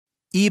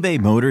eBay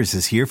Motors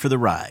is here for the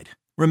ride.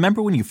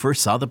 Remember when you first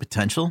saw the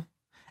potential?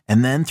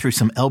 And then through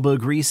some elbow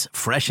grease,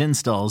 fresh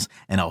installs,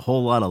 and a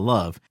whole lot of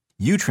love,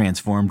 you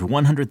transformed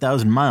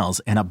 100,000 miles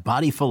and a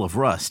body full of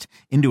rust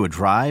into a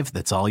drive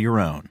that's all your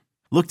own.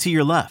 Look to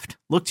your left.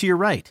 Look to your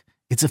right.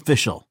 It's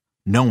official.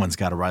 No one's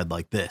got a ride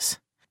like this.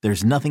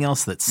 There's nothing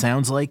else that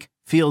sounds like,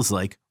 feels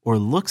like, or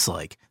looks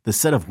like the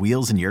set of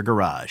wheels in your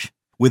garage.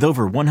 With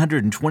over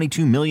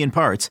 122 million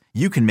parts,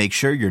 you can make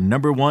sure your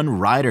number one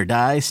ride or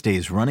die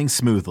stays running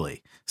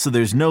smoothly. So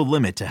there's no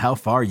limit to how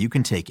far you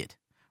can take it.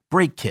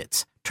 Brake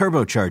kits,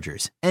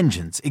 turbochargers,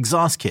 engines,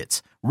 exhaust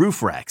kits,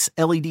 roof racks,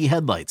 LED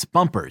headlights,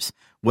 bumpers,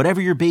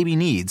 whatever your baby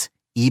needs,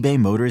 eBay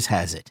Motors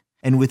has it.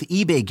 And with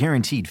eBay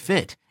Guaranteed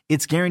Fit,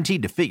 it's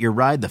guaranteed to fit your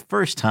ride the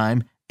first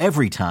time,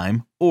 every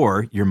time,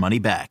 or your money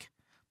back.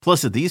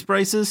 Plus at these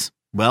prices,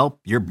 well,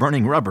 you're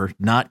burning rubber,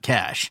 not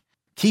cash.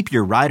 Keep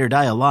your ride or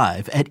die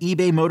alive at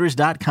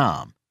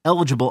ebaymotors.com.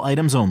 Eligible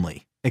items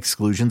only.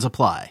 Exclusions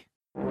apply.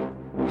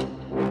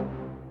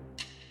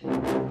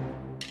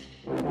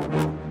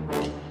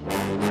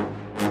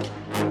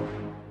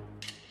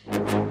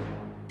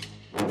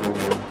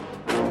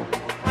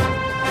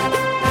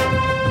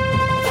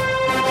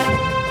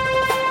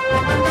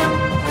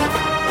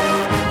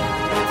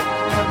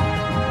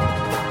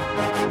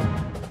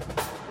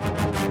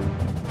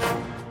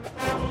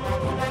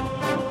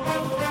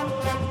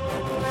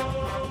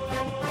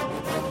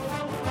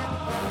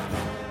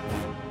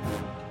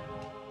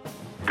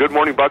 Good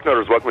morning,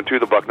 Bucknutters. Welcome to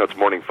the Bucknuts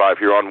Morning Five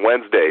here on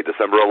Wednesday,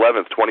 December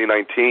 11th,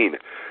 2019.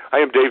 I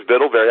am Dave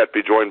Biddle, very happy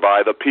to be joined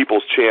by the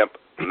People's Champ,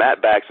 Matt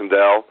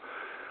Baxendale.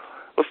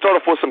 Let's start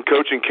off with some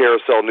coaching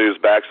carousel news,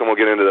 Bax, and we'll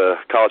get into the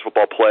college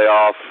football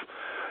playoff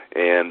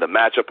and the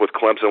matchup with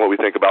Clemson, what we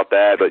think about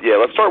that. But,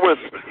 yeah, let's start with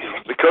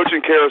the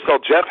coaching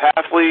carousel. Jeff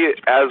Hafley,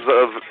 as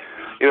of,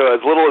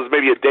 as little as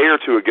maybe a day or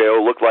two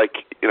ago, looked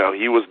like,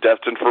 he was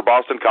destined for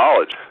Boston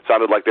College.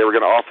 Sounded like they were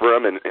going to offer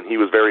him, and he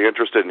was very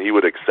interested and he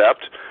would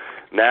accept.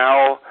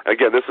 Now,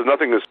 again, this is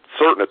nothing that's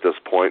certain at this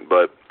point,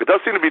 but it does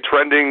seem to be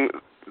trending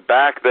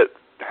back that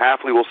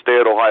Hafley will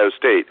stay at Ohio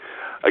State.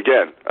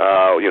 Again,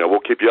 we'll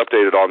keep you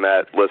updated on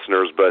that,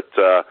 listeners, but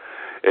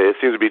it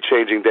seems to be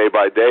changing day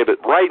by day. But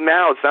right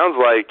now, it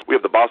sounds like we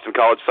have the Boston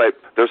College site.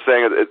 They're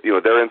saying,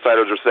 their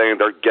insiders are saying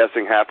they're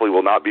guessing Hafley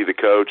will not be the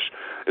coach.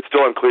 It's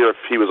still unclear if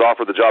he was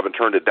offered the job and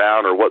turned it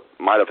down or what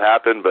might have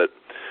happened, but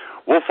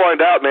we'll find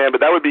out, man.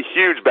 But that would be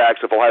huge,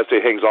 Bax, if Ohio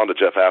State hangs on to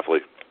Jeff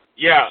Hafley.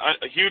 Yeah,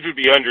 huge would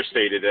be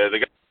understated. The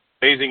guy,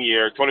 amazing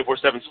year.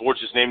 24/7 Sports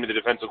just named him the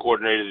defensive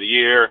coordinator of the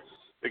year.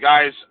 The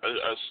guy's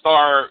a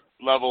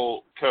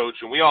star-level coach,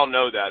 and we all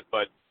know that,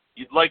 but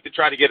you'd like to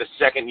try to get a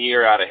second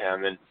year out of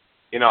him. And,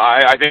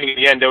 I think in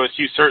the end,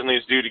 OSU certainly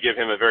is due to give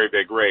him a very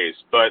big raise.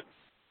 But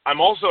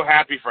I'm also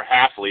happy for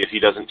Hafley if he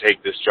doesn't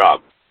take this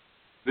job.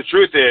 The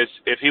truth is,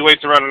 if he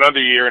waits around another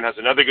year and has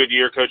another good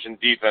year coaching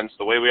defense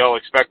the way we all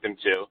expect him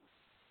to,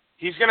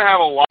 he's going to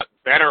have a lot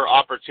better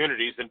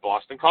opportunities than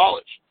Boston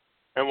College.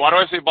 And why do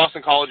I say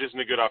Boston College isn't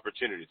a good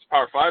opportunity? It's a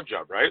Power 5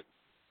 job, right?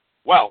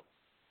 Well,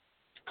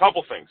 a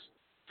couple things.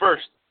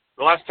 First,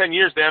 the last 10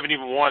 years, they haven't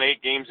even won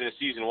 8 games in a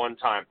season one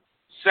time.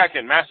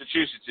 Second,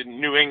 Massachusetts and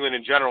New England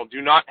in general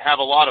do not have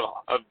a lot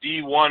of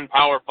D1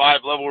 Power 5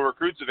 level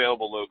recruits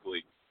available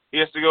locally. He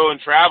has to go and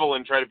travel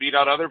and try to beat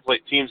out other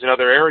teams in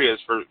other areas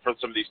for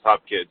some of these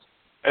top kids.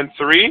 And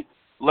 3,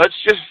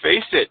 let's just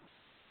face it.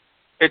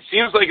 It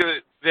seems like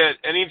that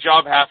any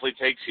job Hafley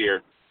takes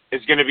here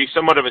is going to be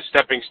somewhat of a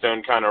stepping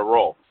stone kind of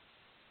role.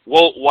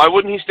 Well, why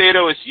wouldn't he stay at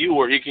OSU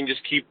where he can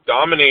just keep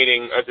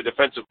dominating as a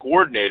defensive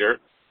coordinator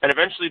and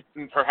eventually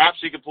perhaps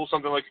he could pull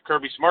something like a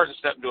Kirby Smart and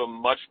step into a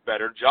much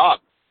better job?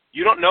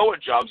 You don't know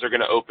what jobs are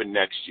going to open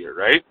next year,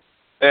 right?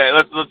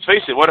 Let's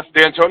face it, what if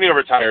D'Antonio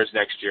retires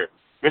next year?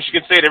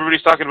 Michigan State,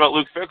 everybody's talking about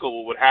Luke Fickell.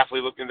 Well, would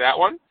Hafley look into that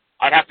one?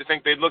 I'd have to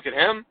think they'd look at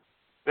him.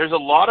 There's a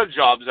lot of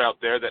jobs out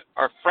there that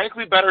are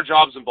frankly better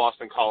jobs than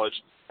Boston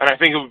College, and I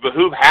think it would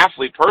behoove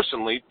Hafley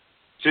personally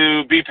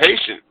to be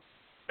patient.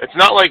 It's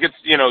not like it's,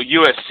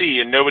 USC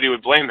and nobody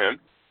would blame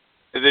him.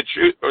 The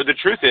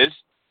truth is,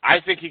 I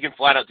think he can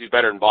flat out do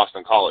better than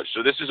Boston College.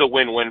 So this is a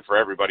win-win for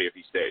everybody if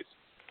he stays.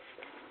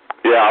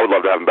 Yeah, I would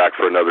love to have him back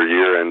for another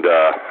year, and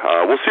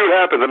we'll see what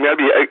happens. I mean,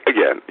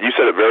 again, you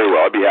said it very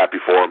well. I'd be happy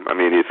for him. I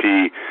mean, if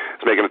he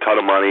is making a ton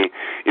of money,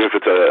 even if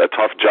it's a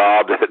tough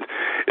job,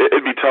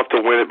 it'd be tough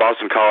to win at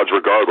Boston College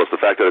regardless. The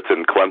fact that it's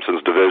in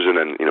Clemson's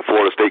division, and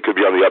Florida State could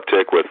be on the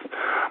uptick with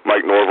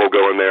Mike Norvell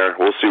going there.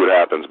 We'll see what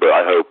happens, but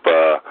I hope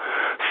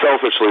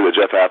selfishly that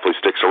Jeff Hafley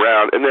sticks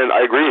around. And then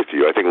I agree with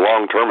you. I think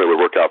long-term it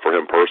would work out for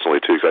him personally,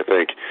 too, because I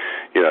think,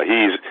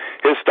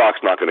 his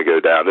stock's not going to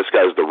go down. This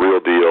guy's the real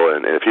deal,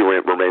 and if he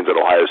remains at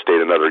Ohio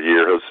State another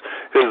year,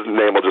 his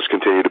name will just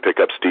continue to pick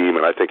up steam,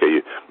 and I think a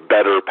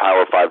better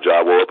Power 5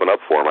 job will open up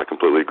for him. I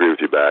completely agree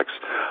with you, Bax.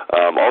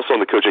 Also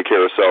in the coaching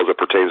carousel as it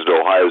pertains to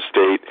Ohio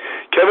State,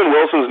 Kevin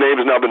Wilson's name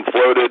has now been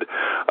floated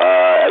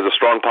as a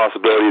strong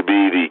possibility to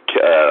be the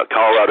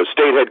Colorado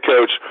State head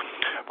coach.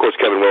 Of course,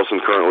 Kevin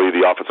Wilson currently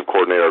the offensive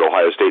coordinator at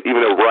Ohio State.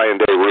 Even though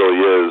Ryan Day really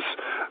is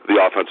the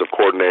offensive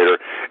coordinator,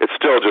 it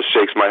still just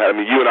shakes my head. I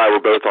mean, you and I were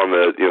both on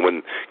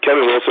when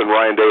Kevin Wilson and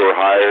Ryan Day were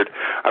hired,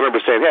 I remember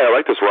saying, hey, I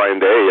like this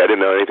Ryan Day. I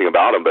didn't know anything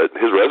about him, but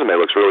his resume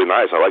looks really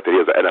nice. I like that he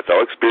has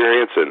NFL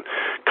experience and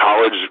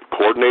college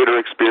coordinator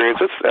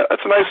experience.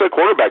 That's a nice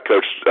quarterback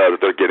coach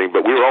that they're getting,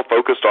 but we were all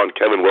focused on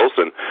Kevin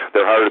Wilson.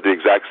 They're hired at the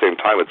exact same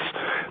time. It's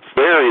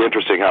very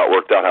interesting how it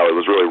worked out, how it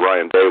was really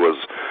Ryan Day was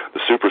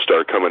the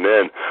superstar coming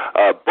in.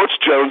 Butch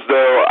Jones,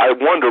 though, I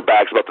wonder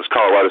back about this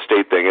Colorado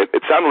State thing. It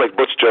sounded like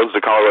Butch Jones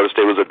to Colorado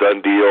State was a done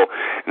deal,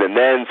 and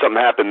then something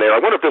happened there. I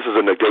wonder if this is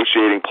a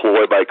negotiating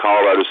ploy by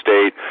Colorado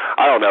State.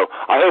 I don't know.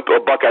 I hope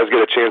Buckeyes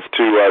get a chance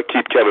to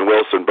keep Kevin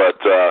Wilson, but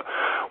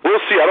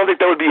we'll see. I don't think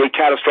that would be a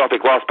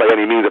catastrophic loss by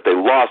any means if they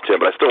lost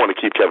him, but I still want to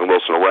keep Kevin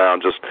Wilson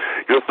around. Just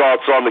your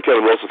thoughts on the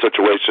Kevin Wilson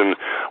situation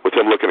with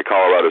him looking at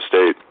Colorado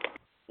State.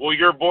 Well,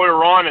 your boy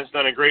Ron has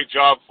done a great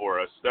job for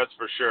us, that's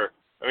for sure.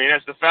 I mean,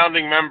 as the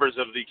founding members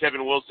of the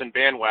Kevin Wilson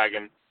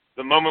bandwagon,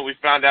 the moment we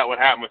found out what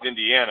happened with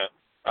Indiana,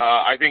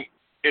 I think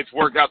it's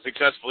worked out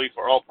successfully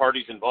for all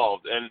parties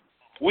involved. And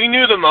we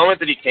knew the moment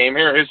that he came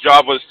here, his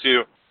job was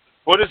to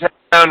put his head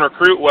down,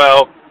 recruit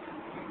well,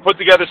 put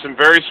together some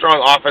very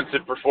strong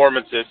offensive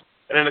performances,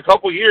 and in a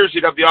couple years,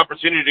 he'd have the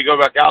opportunity to go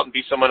back out and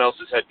be someone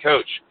else's head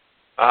coach.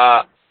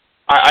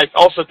 I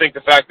also think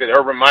the fact that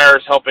Urban Meyer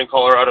is helping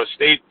Colorado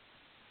State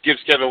gives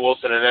Kevin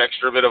Wilson an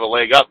extra bit of a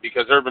leg up,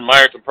 because Urban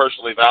Meyer can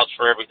personally vouch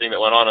for everything that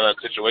went on in that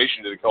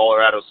situation to the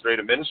Colorado State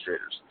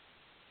administrators.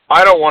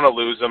 I don't want to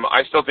lose him.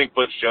 I still think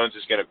Butch Jones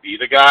is going to be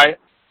the guy,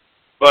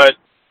 but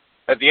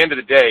at the end of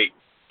the day,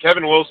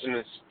 Kevin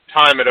Wilson's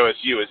time at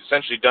OSU has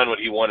essentially done what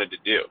he wanted to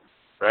do,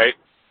 right?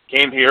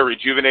 Came here,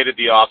 rejuvenated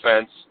the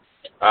offense,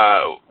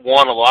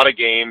 won a lot of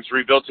games,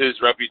 rebuilt his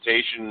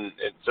reputation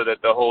so that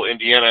the whole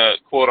Indiana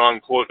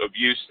quote-unquote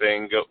abuse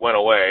thing went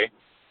away.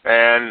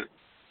 And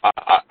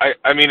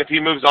I mean, if he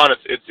moves on,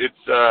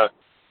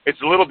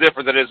 it's a little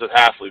different than it is with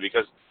Hafley,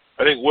 because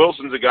I think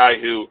Wilson's a guy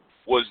who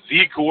was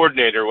the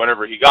coordinator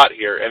whenever he got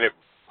here, and it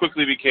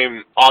quickly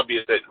became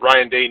obvious that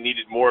Ryan Day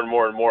needed more and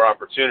more and more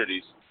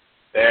opportunities.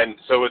 And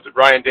so with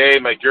Ryan Day,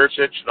 Mike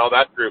Yurcich, and all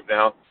that group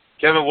now,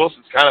 Kevin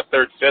Wilson's kind of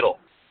third fiddle.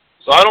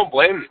 So I don't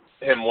blame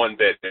him one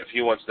bit if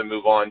he wants to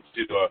move on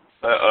to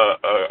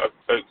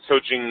a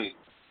coaching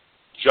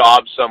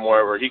job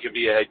somewhere where he could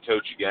be a head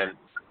coach again.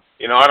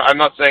 You know, I'm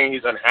not saying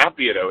he's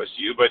unhappy at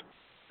OSU, but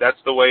that's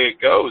the way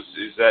it goes,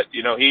 is that,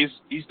 you know,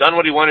 he's done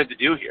what he wanted to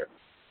do here.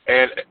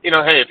 And, you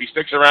know, hey, if he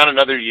sticks around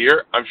another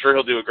year, I'm sure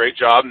he'll do a great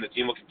job and the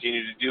team will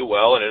continue to do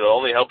well, and it'll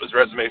only help his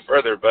resume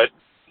further. But,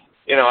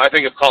 you know, I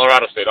think if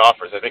Colorado State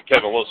offers, I think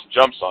Kevin Wilson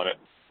jumps on it.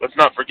 Let's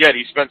not forget,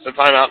 he spent some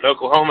time out in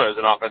Oklahoma as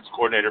an offensive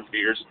coordinator for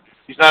years.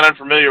 He's not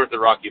unfamiliar with the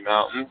Rocky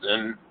Mountains,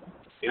 and,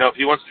 you know, if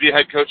he wants to be a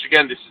head coach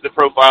again, this is the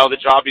profile of the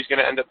job he's going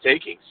to end up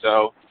taking.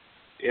 So,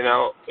 you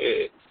know,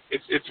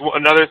 it's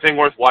another thing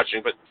worth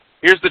watching. But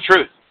here's the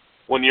truth.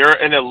 When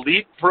you're an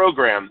elite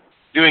program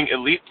doing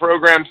elite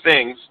program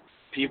things,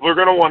 people are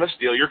going to want to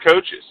steal your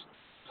coaches,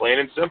 plain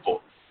and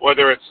simple.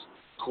 Whether it's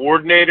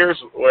coordinators,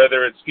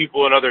 whether it's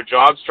people in other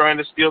jobs trying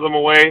to steal them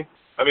away.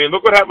 I mean,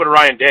 look what happened to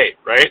Ryan Day,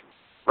 right?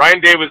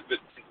 Ryan Day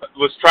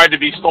was tried to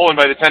be stolen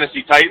by the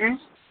Tennessee Titans.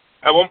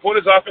 At one point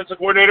as offensive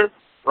coordinator,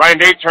 Ryan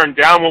Day turned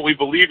down what we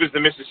believe is the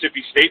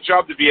Mississippi State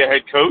job to be a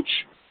head coach.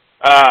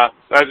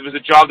 It was a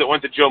job that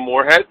went to Joe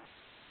Moorhead.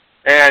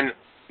 And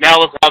now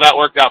look how that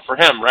worked out for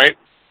him, right?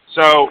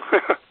 So,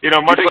 you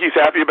know, you think he's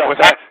happy about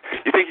that?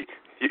 You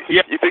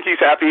think he's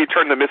happy he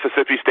turned the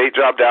Mississippi State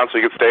job down so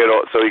he could stay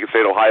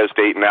at Ohio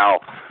State and now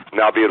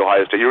be at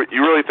Ohio State?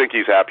 You really think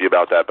he's happy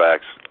about that,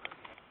 Bax?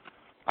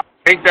 I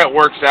think that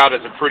works out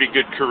as a pretty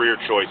good career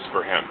choice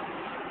for him.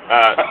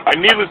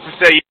 And needless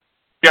to say,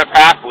 Jeff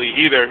Hafley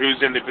either,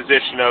 who's in the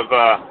position of,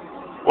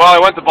 well, I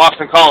went to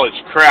Boston College.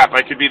 Crap,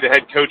 I could be the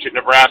head coach at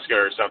Nebraska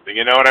or something.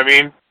 You know what I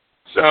mean?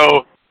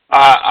 So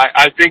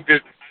I think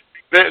that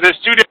there's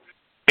two different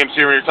games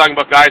here when you're talking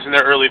about guys in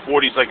their early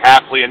 40s like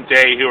Hafley and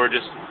Day who are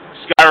just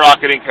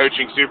skyrocketing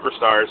coaching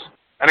superstars,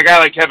 and a guy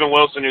like Kevin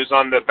Wilson who's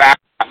on the back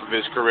half of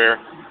his career,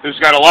 who's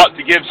got a lot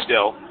to give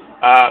still,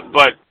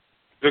 but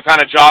the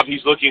kind of job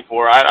he's looking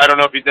for, I don't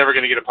know if he's never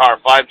going to get a Power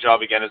 5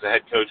 job again as a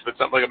head coach, but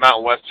something like a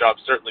Mountain West job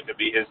certainly could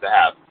be his to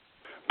have.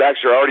 Bax,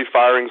 you're already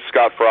firing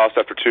Scott Frost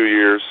after 2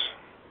 years.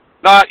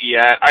 Not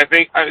yet. I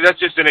think that's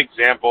just an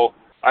example.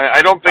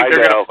 I don't think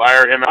they're going to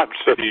fire him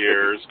after 2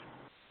 years.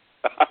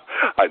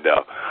 I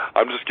know.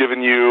 I'm just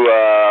giving you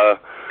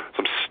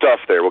some stuff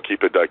there. We'll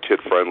keep it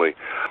kid-friendly.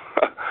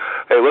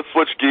 Hey, let's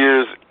switch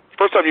gears.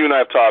 First time you and I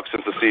have talked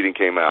since the seeding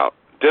came out.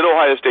 Did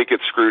Ohio State get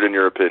screwed, in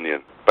your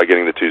opinion, by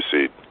getting the 2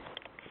 seed?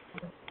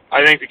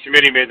 I think the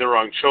committee made the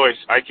wrong choice.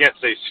 I can't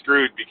say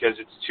screwed because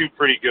it's 2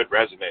 pretty good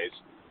resumes.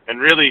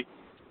 And really,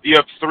 you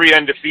have 3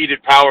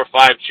 undefeated Power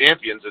 5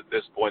 champions at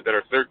this point that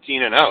are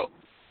 13-0.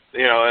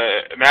 You know,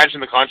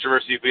 imagine the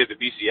controversy if we had the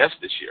BCS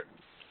this year.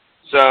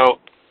 So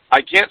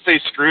I can't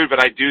say screwed,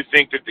 but I do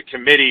think that the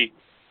committee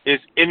is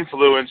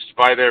influenced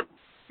by their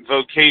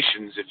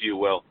vocations, if you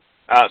will.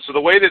 So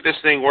the way that this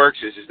thing works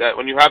is that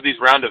when you have these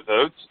round of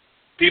votes,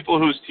 people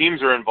whose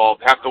teams are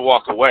involved have to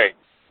walk away.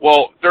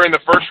 Well, during the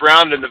first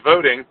round in the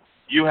voting,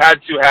 you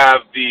had to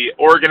have the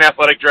Oregon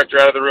athletic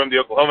director out of the room, the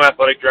Oklahoma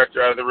athletic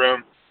director out of the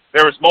room.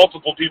 There was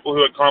multiple people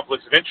who had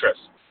conflicts of interest.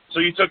 So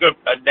you took a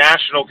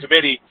national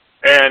committee,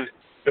 and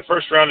the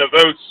first round of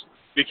votes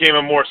became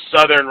a more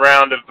southern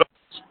round of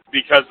votes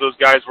because those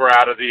guys were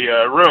out of the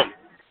room.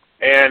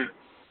 And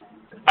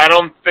I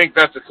don't think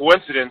that's a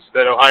coincidence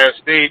that Ohio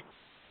State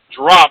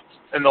dropped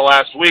in the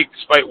last week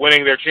despite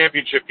winning their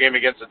championship game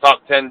against a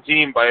top 10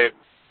 team by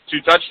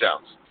 2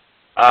 touchdowns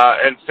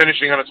and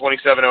finishing on a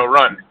 27-0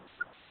 run.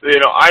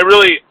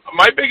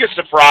 My biggest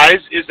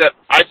surprise is that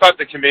I thought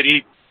the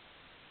committee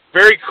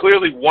very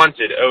clearly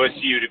wanted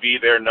OSU to be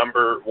their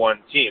number 1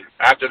 team.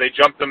 After they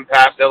jumped them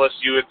past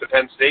LSU at the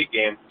Penn State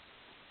game,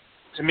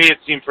 to me it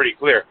seemed pretty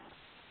clear.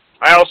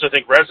 I also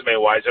think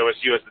resume-wise,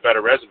 OSU has the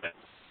better resume.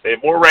 They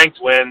have more ranked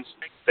wins.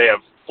 They have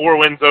 4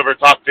 wins over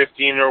top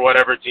 15 or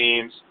whatever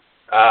teams.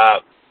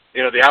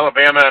 The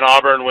Alabama and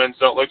Auburn wins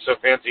don't look so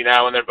fancy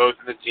now when they're both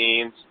in the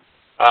teens.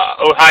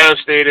 Ohio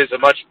State is a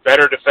much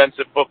better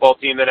defensive football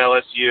team than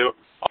LSU.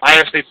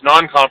 Ohio State's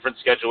non-conference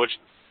schedule, which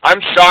I'm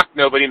shocked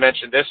nobody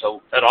mentioned this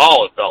at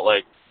all, it felt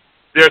like.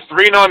 Their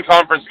 3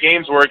 non-conference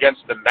games were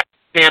against the MAC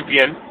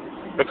champion,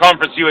 the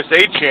Conference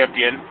USA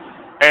champion,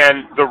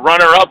 and the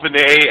runner-up in the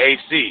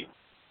AAC.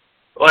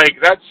 Like,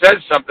 that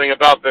says something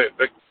about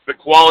the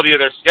quality of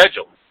their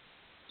schedule.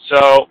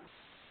 So,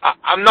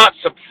 I'm not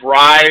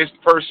surprised,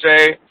 per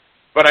se,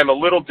 but I'm a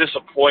little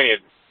disappointed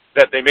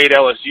that they made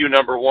LSU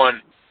number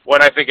 1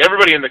 when I think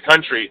everybody in the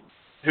country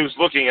who's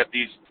looking at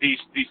these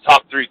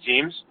top 3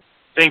 teams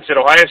thinks that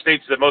Ohio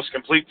State's the most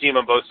complete team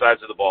on both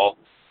sides of the ball,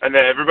 and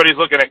then everybody's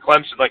looking at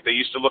Clemson like they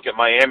used to look at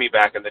Miami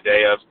back in the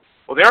day of,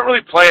 well, they aren't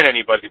really playing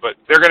anybody, but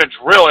they're going to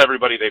drill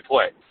everybody they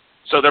play.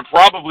 So they're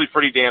probably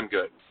pretty damn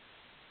good.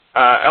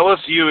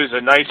 LSU is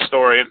a nice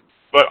story,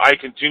 but I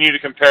continue to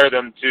compare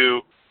them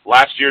to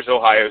last year's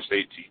Ohio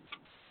State team.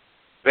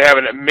 They have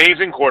an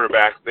amazing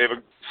quarterback. They have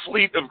a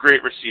fleet of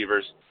great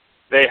receivers.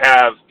 They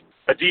have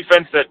a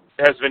defense that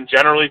has been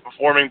generally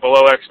performing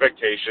below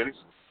expectations,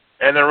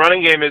 and their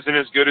running game isn't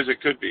as good as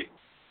it could be.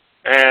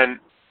 And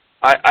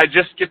I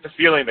just get the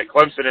feeling that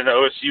Clemson and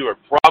OSU are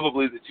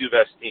probably the 2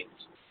 best teams.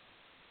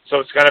 So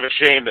it's kind of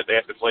a shame that they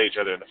have to play each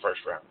other in the first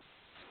round.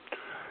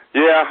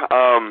 Yeah,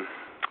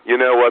 you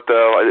know what,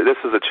 though? This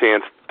is a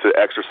chance to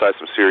exercise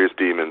some serious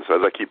demons, as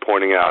I keep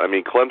pointing out. I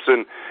mean,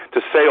 Clemson, to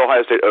say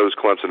Ohio State owes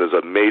Clemson is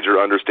a major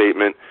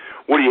understatement.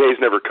 Woody Hayes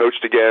never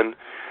coached again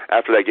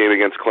after that game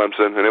against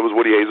Clemson, and it was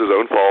Woody Hayes'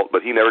 own fault,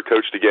 but he never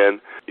coached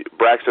again.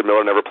 Braxton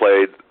Miller never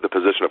played the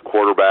position of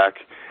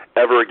quarterback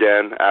ever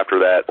again after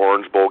that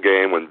Orange Bowl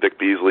game when Vic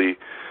Beasley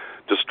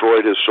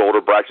destroyed his shoulder.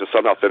 Braxton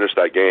somehow finished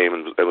that game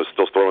and was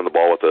still throwing the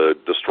ball with a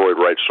destroyed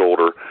right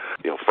shoulder,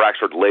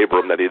 fractured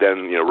labrum that he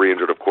then,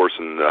 re-injured, of course,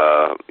 in,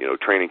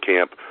 training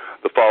camp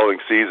the following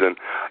season.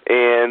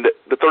 And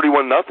the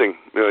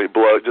 31-0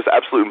 blow, just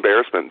absolute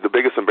embarrassment, the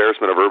biggest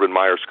embarrassment of Urban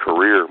Meyer's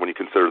career when you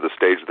consider the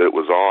stage that it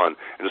was on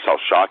and just how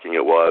shocking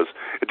it was.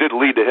 It did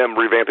lead to him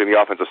revamping the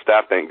offensive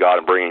staff, thank God,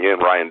 and bringing in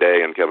Ryan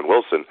Day and Kevin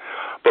Wilson.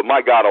 But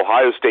my God,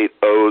 Ohio State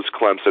owes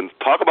Clemson.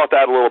 Talk about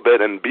that a little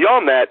bit. And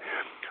beyond that,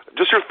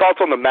 just your thoughts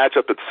on the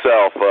matchup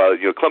itself.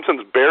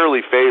 Clemson's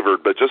barely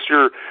favored, but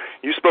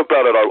you spoke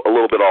about it a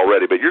little bit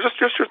already, but just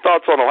your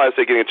thoughts on Ohio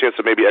State getting a chance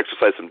to maybe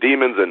exercise some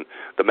demons and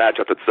the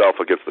matchup itself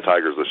against the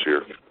Tigers this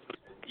year.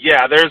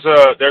 Yeah, there's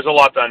a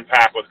lot to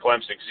unpack with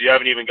Clemson because you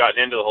haven't even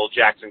gotten into the whole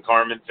Jackson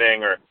Carman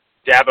thing or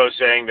Dabo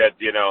saying that,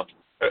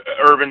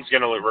 Urban's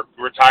going to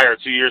retire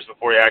 2 years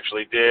before he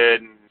actually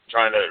did and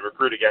trying to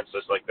recruit against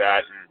us like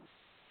that.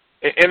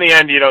 And in the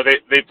end,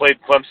 they played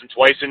Clemson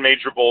twice in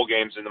major bowl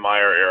games in the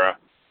Meyer era.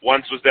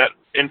 Once was that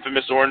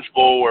infamous Orange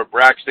Bowl where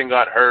Braxton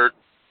got hurt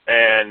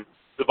and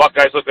the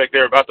Buckeyes looked like they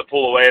were about to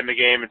pull away in the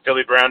game, and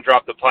Philly Brown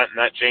dropped the punt, and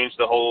that changed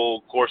the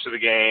whole course of the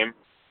game.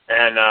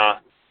 And,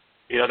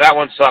 that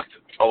one sucked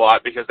a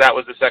lot because that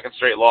was the second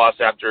straight loss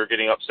after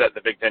getting upset in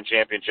the Big Ten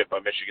Championship by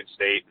Michigan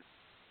State.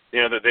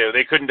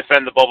 They couldn't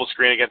defend the bubble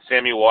screen against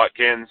Sammy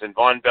Watkins, and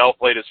Von Bell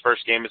played his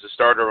first game as a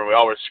starter when we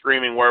all were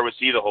screaming, where was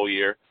he the whole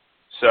year?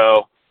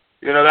 So,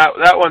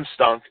 that one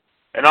stunk.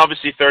 And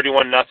obviously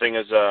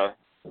 31-0 is a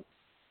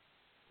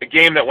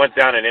game that went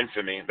down in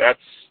infamy.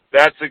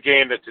 That's a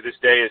game that to this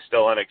day is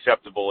still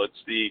unacceptable.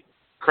 It's the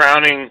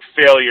crowning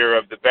failure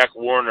of the Beck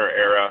Warner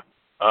era.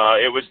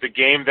 It was the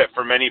game that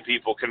for many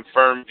people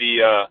confirmed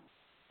the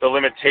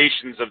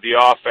limitations of the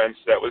offense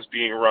that was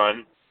being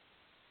run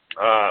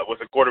with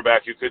a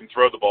quarterback who couldn't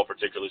throw the ball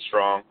particularly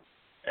strong.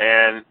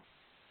 And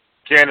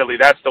candidly,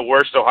 that's the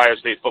worst Ohio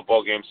State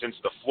football game since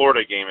the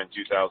Florida game in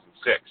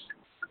 2006.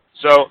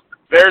 So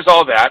there's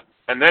all that.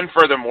 And then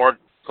furthermore,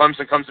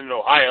 Clemson comes into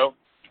Ohio,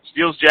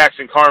 steals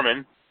Jackson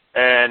Carman,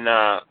 and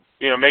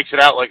makes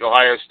it out like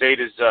Ohio State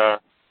is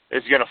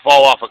going to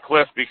fall off a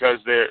cliff because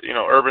they're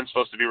Urban's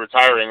supposed to be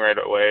retiring right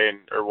away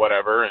or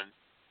whatever. And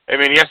I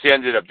mean, yes, he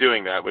ended up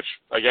doing that, which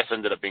I guess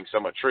ended up being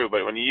somewhat true.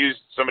 But when you use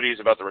somebody who's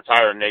about to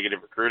retire in negative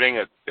recruiting,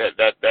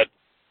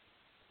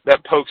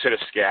 that pokes at a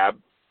scab.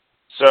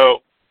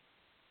 So,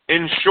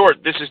 in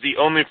short, this is the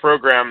only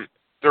program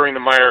during the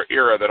Meyer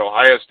era that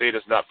Ohio State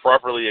has not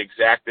properly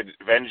exacted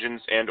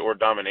vengeance and or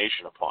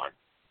domination upon.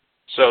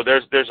 So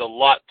there's a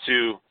lot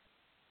to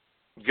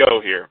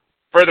go here.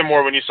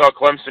 Furthermore, when you saw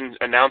Clemson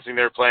announcing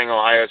they were playing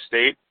Ohio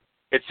State,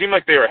 it seemed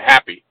like they were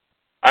happy.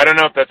 I don't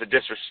know if that's a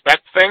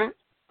disrespect thing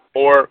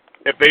or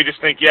if they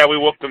just think, yeah, we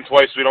whooped them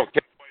twice, we don't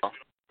care.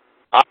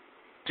 I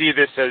see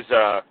this as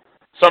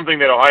something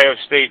that Ohio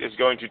State is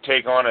going to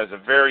take on as a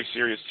very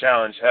serious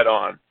challenge head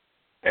on.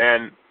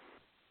 And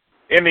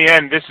in the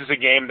end, this is a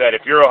game that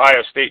if you're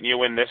Ohio State and you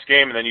win this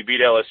game and then you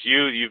beat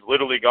LSU, you've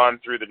literally gone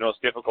through the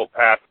most difficult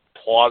path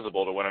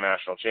plausible to win a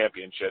national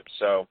championship.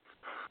 So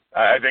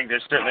I think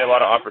there's certainly a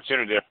lot of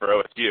opportunity there for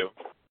OSU,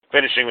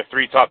 finishing with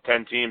 3 top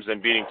 10 teams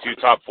and beating 2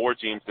 top 4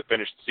 teams to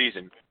finish the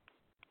season.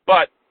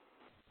 But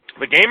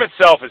the game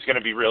itself is going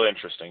to be real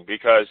interesting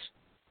because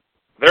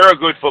they're a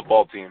good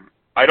football team.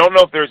 I don't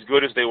know if they're as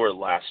good as they were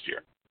last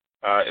year.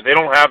 They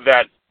don't have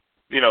that,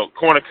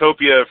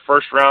 cornucopia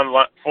first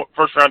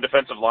round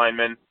defensive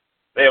lineman.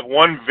 They have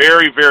one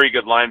very, very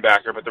good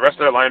linebacker, but the rest of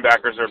their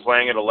linebackers are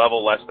playing at a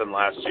level less than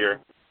last year.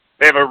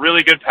 They have a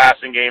really good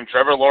passing game.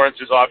 Trevor Lawrence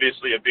is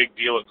obviously a big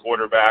deal at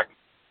quarterback.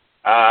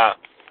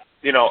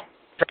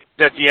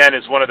 Etienne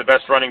is one of the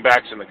best running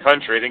backs in the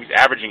country. I think he's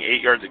averaging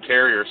 8 yards a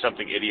carry or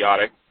something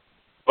idiotic.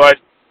 But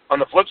on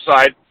the flip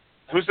side,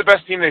 who's the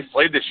best team they've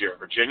played this year?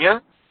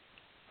 Virginia?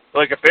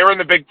 Like, if they were in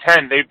the Big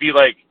Ten, they'd be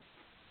like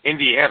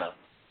Indiana.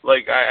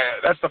 Like,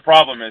 that's the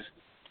problem is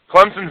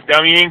Clemson's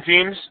dummying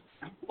teams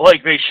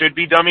like they should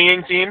be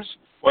dummying teams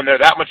when they're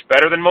that much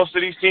better than most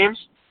of these teams.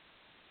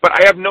 But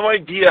I have no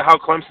idea how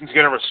Clemson's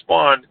going to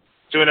respond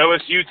to an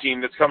OSU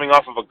team that's coming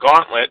off of a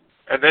gauntlet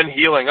and then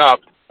healing up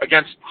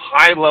against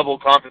high-level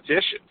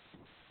competition.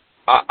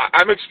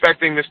 I'm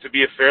expecting this to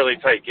be a fairly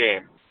tight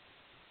game.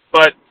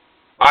 But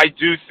I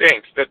do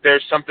think that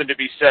there's something to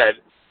be said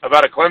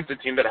about a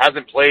Clemson team that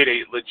hasn't played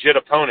a legit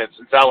opponent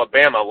since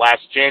Alabama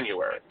last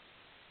January.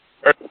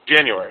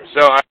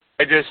 So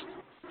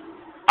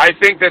I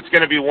think that's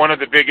going to be one of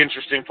the big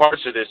interesting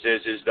parts of this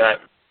is that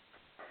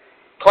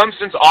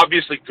Clemson's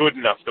obviously good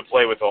enough to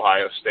play with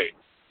Ohio State.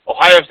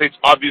 Ohio State's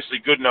obviously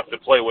good enough to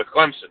play with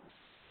Clemson.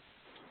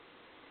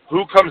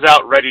 Who comes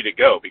out ready to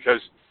go?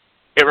 Because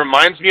it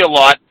reminds me a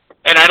lot,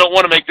 and I don't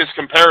want to make this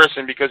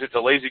comparison because it's a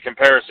lazy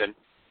comparison,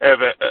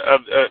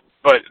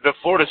 but the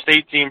Florida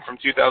State team from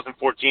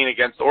 2014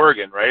 against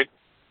Oregon, right?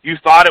 You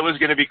thought it was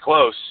going to be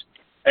close,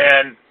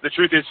 and the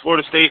truth is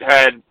Florida State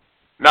had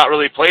not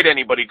really played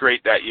anybody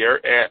great that year,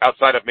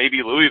 outside of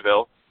maybe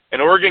Louisville,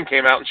 and Oregon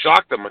came out and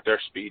shocked them with their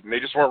speed, and they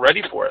just weren't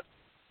ready for it.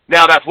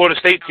 Now, that Florida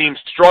State team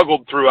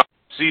struggled throughout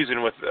the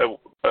season with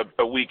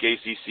a weak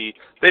ACC.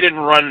 They didn't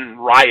run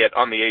riot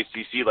on the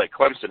ACC like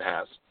Clemson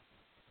has.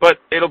 But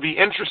it'll be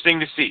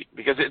interesting to see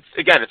because,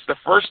 it's the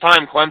first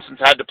time Clemson's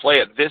had to play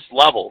at this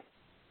level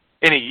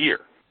in a year.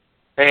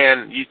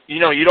 And, you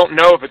don't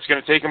know if it's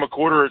going to take them a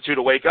quarter or two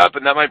to wake up,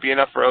 and that might be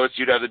enough for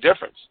OSU to have the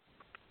difference.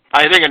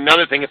 I think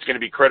another thing that's going to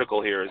be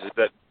critical here is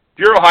that if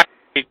you're Ohio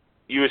State,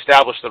 you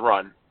establish the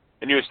run,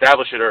 and you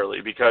establish it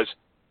early because,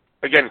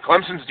 again,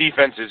 Clemson's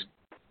defense is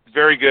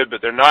very good,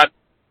 but they're not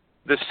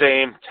the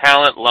same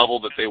talent level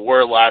that they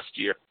were last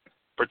year,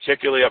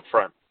 particularly up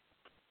front.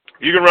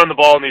 You can run the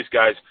ball on these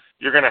guys,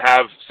 you're going to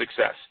have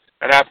success.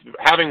 And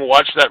having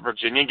watched that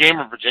Virginia game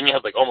where Virginia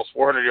had like almost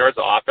 400 yards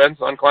of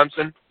offense on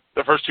Clemson,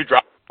 the first 2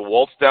 drops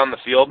waltz down the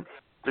field,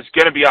 there's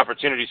going to be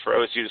opportunities for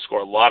OSU to score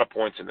a lot of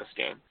points in this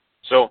game.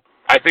 So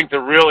I think the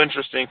real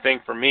interesting thing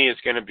for me is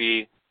going to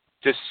be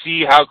to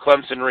see how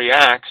Clemson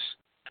reacts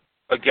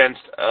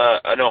against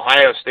an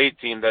Ohio State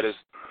team that is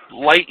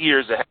light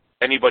years ahead of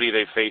anybody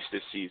they've faced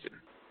this season.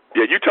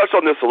 Yeah, you touched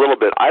on this a little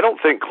bit. I don't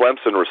think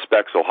Clemson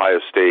respects Ohio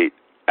State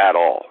at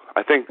all.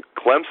 I think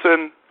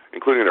Clemson,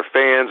 including their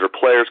fans or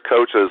players,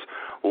 coaches,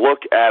 look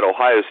at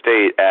Ohio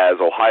State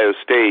as Ohio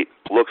State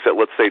looks at,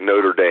 let's say,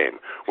 Notre Dame,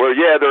 where,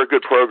 yeah, they're a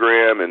good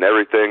program and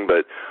everything,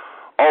 but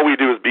all we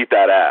do is beat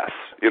that ass.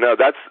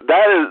 That's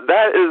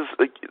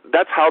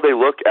how they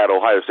look at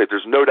Ohio State.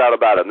 There's no doubt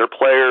about it. And their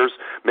players,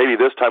 maybe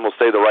this time will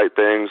say the right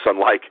things,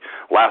 unlike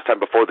last time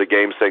before the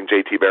game saying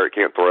J.T. Barrett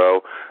can't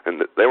throw,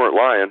 and they weren't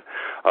lying.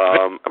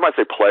 I might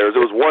say players. It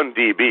was one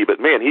DB, but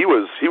man, he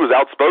was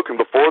outspoken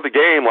before the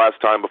game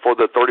last time, before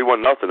the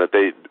 31-0 that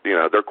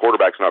their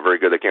quarterback's not very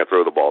good. They can't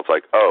throw the ball. It's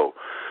like,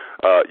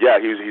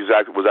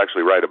 he was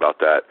actually right about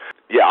that.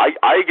 Yeah,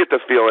 I get the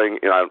feeling,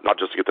 not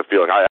just get the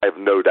feeling, I have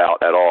no doubt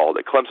at all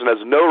that Clemson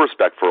has no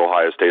respect for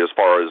Ohio State as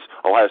far as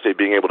Ohio State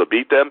being able to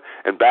beat them.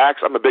 And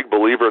Bax, I'm a big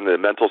believer in the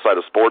mental side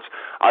of sports.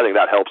 I think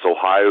that helps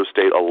Ohio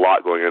State a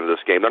lot going into this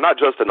game. They're not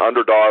just an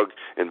underdog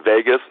in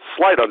Vegas,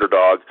 slight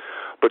underdog,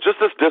 but just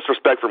this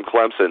disrespect from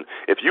Clemson.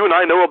 If you and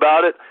I know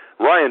about it,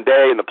 Ryan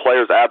Day and the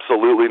players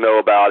absolutely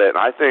know about it.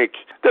 And I think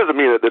it doesn't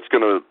mean that it's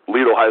going to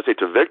lead Ohio State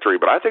to victory,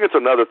 but I think it's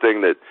another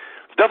thing that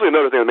definitely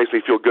another thing that makes me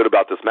feel good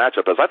about this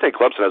matchup is I think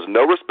Clemson has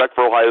no respect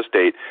for Ohio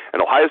State,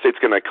 and Ohio State's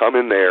going to come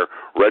in there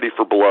ready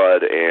for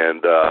blood,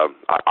 and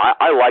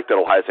I like that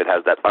Ohio State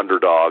has that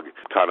underdog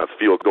kind of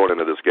feel going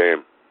into this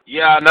game.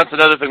 Yeah, and that's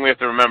another thing we have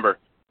to remember.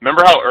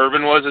 Remember how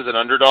Urban was as an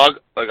underdog?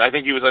 Like, I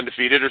think he was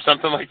undefeated or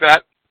something like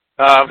that.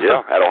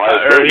 Yeah, at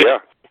Ohio State,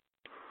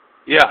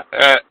 Yeah,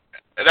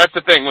 that's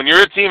the thing. When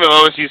you're a team of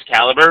OSU's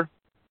caliber,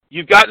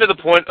 you've gotten to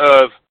the point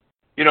of,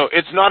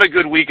 it's not a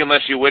good week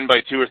unless you win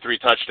by 2 or 3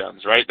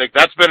 touchdowns, right? Like,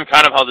 that's been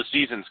kind of how the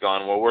season's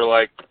gone, where we're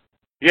like,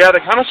 yeah, they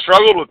kind of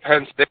struggled with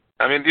Penn State.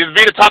 I mean, you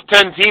beat a top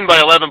 10 team by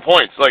 11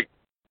 points. Like,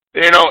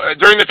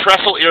 during the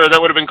Tressel era,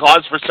 that would have been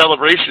cause for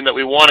celebration that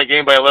we won a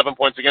game by 11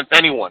 points against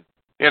anyone,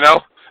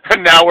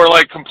 And now we're,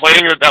 like,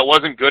 complaining that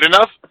wasn't good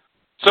enough.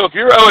 So if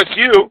you're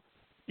OSU,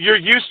 you're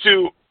used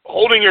to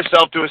holding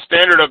yourself to a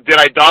standard of, did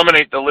I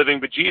dominate the living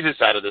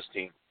bejesus out of this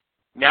team?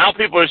 Now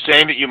people are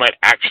saying that you might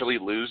actually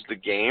lose the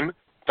game.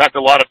 In fact,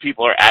 a lot of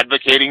people are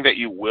advocating that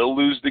you will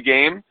lose the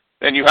game.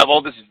 Then you have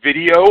all this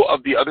video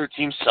of the other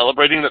team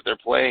celebrating that they're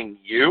playing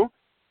you.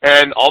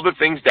 And all the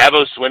things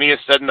Dabo Swinney has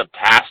said in the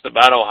past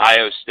about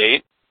Ohio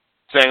State,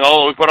 saying,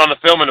 we put on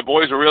the film and the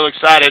boys were real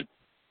excited.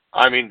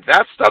 I mean,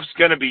 that stuff's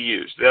going to be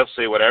used. They'll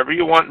say whatever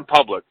you want in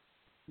public.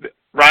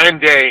 Ryan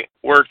Day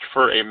worked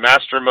for a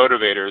master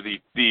motivator,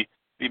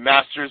 the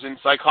master's in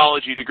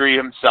psychology degree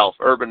himself,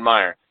 Urban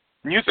Meyer.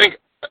 And you think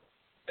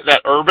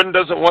that Urban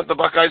doesn't want the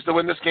Buckeyes to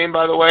win this game,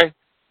 by the way?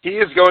 He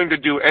is going to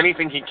do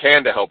anything he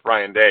can to help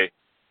Ryan Day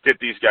get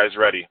these guys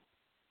ready.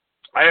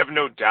 I have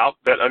no doubt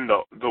that on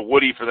the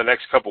Woody for the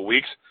next couple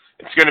weeks,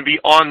 it's going to be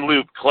on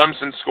loop,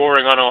 Clemson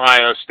scoring on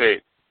Ohio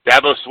State,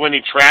 Dabo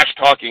Swinney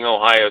trash-talking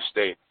Ohio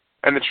State.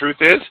 And the truth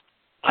is,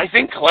 I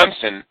think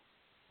Clemson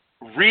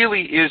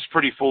really is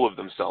pretty full of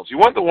themselves. You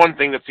want the one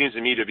thing that seems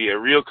to me to be a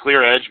real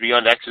clear edge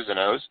beyond X's and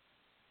O's?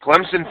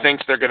 Clemson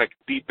thinks they're going to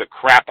beat the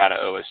crap out of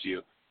OSU.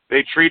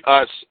 They treat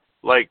us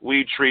like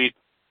we treat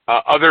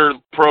other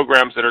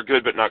programs that are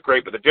good but not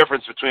great. But the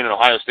difference between an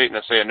Ohio State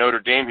and, say, a Notre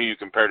Dame, who you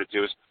compared it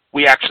to, is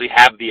we actually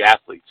have the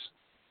athletes.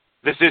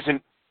 This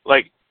isn't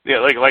like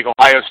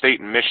Ohio State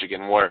and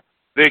Michigan, where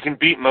they can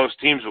beat most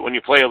teams, but when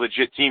you play a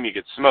legit team, you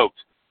get smoked.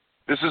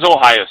 This is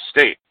Ohio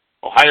State.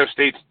 Ohio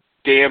State's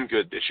damn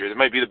good this year. They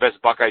might be the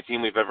best Buckeye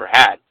team we've ever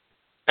had.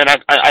 And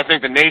I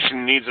think the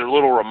nation needs a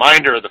little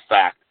reminder of the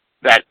fact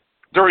that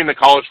during the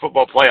college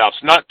football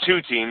playoffs, not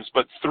 2 teams,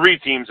 but 3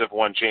 teams have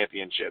won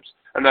championships.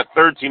 And that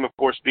third team, of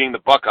course, being the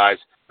Buckeyes,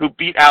 who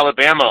beat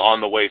Alabama on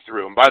the way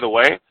through. And by the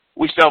way,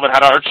 we still haven't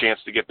had our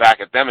chance to get back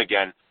at them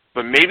again.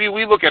 But maybe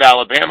we look at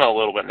Alabama a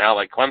little bit now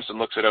like Clemson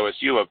looks at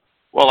OSU of,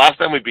 well, last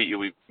time we beat you,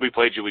 we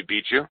played you, we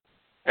beat you.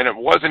 And it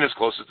wasn't as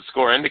close as the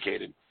score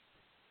indicated.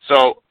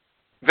 So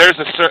there's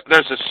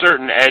a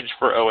certain edge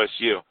for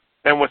OSU.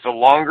 And with a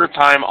longer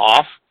time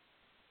off,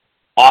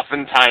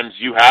 oftentimes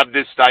you have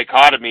this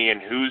dichotomy in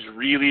who's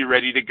really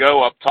ready to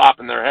go up top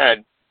in their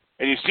head.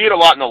 And you see it a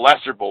lot in the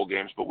lesser bowl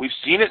games, but we've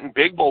seen it in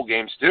big bowl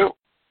games too.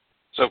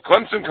 So if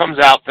Clemson comes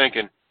out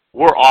thinking,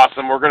 we're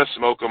awesome, we're going to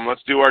smoke them,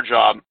 let's do our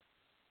job,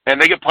 and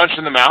they get punched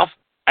in the mouth,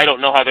 I don't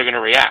know how they're going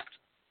to react.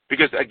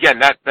 Because, again,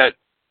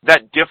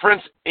 that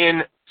difference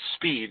in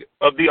speed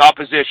of the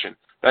opposition,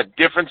 that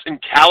difference in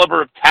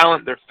caliber of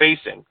talent they're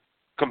facing,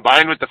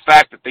 combined with the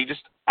fact that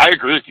I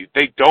agree with you,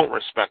 they don't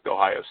respect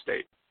Ohio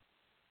State.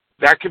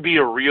 That could be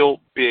a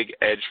real big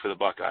edge for the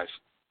Buckeyes.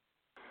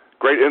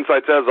 Great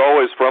insights, as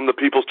always, from the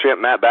People's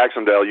Champ, Matt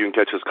Baxendale. You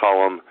can catch his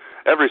column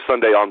every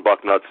Sunday on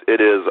Bucknuts.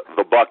 It is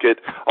The Bucket.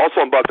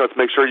 Also on Bucknuts,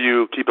 make sure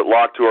you keep it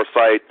locked to our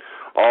site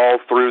all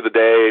through the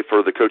day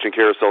for the coaching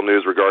carousel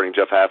news regarding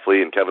Jeff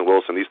Hafley and Kevin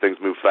Wilson. These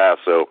things move fast,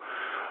 so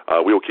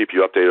we will keep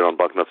you updated on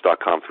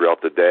bucknuts.com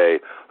throughout the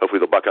day. Hopefully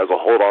the Buckeyes will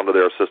hold on to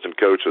their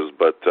assistant coaches,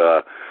 but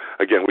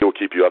again, we will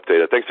keep you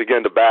updated. Thanks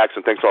again to Bax,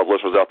 and thanks to all the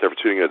listeners out there for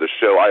tuning into the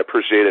show. I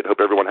appreciate it.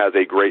 Hope everyone has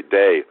a great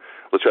day.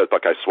 Let's try the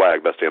Buckeye swag,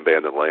 best damn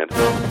band in the land.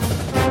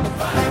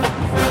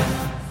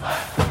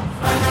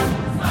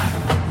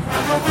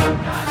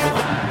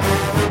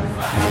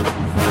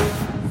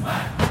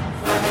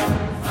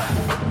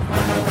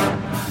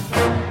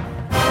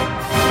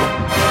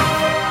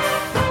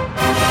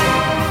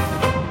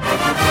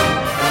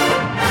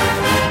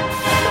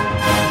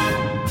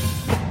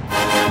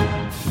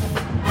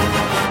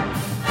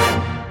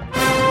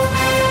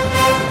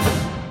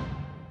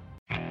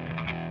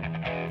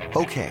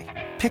 Okay,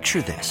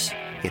 picture this.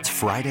 It's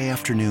Friday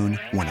afternoon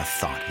when a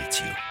thought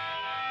hits you.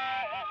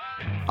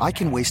 I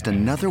can waste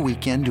another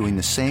weekend doing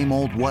the same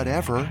old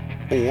whatever,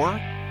 or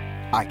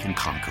I can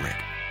conquer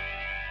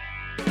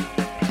it.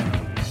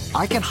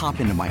 I can hop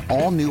into my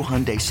all-new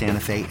Hyundai Santa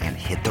Fe and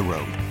hit the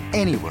road.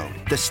 Any road.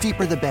 The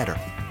steeper, the better.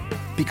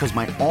 Because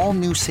my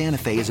all-new Santa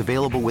Fe is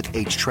available with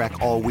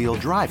H-Track all-wheel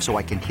drive, so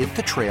I can hit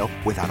the trail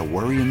without a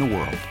worry in the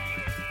world.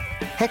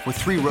 Heck, with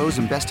 3 rows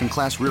and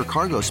best-in-class rear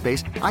cargo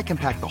space, I can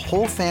pack the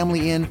whole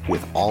family in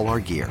with all our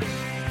gear.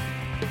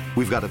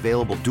 We've got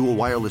available dual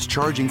wireless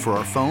charging for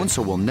our phones,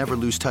 so we'll never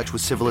lose touch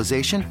with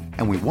civilization,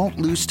 and we won't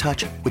lose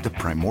touch with the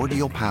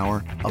primordial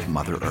power of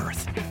Mother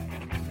Earth.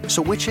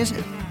 So which is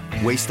it?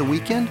 Waste the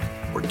weekend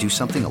or do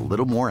something a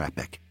little more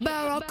epic?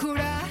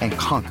 And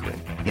conquer it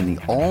in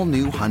the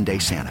all-new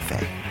Hyundai Santa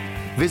Fe.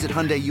 Visit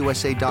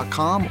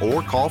HyundaiUSA.com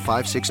or call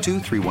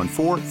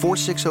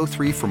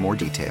 562-314-4603 for more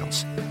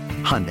details.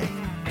 Hyundai,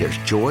 there's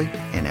joy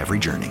in every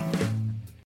journey.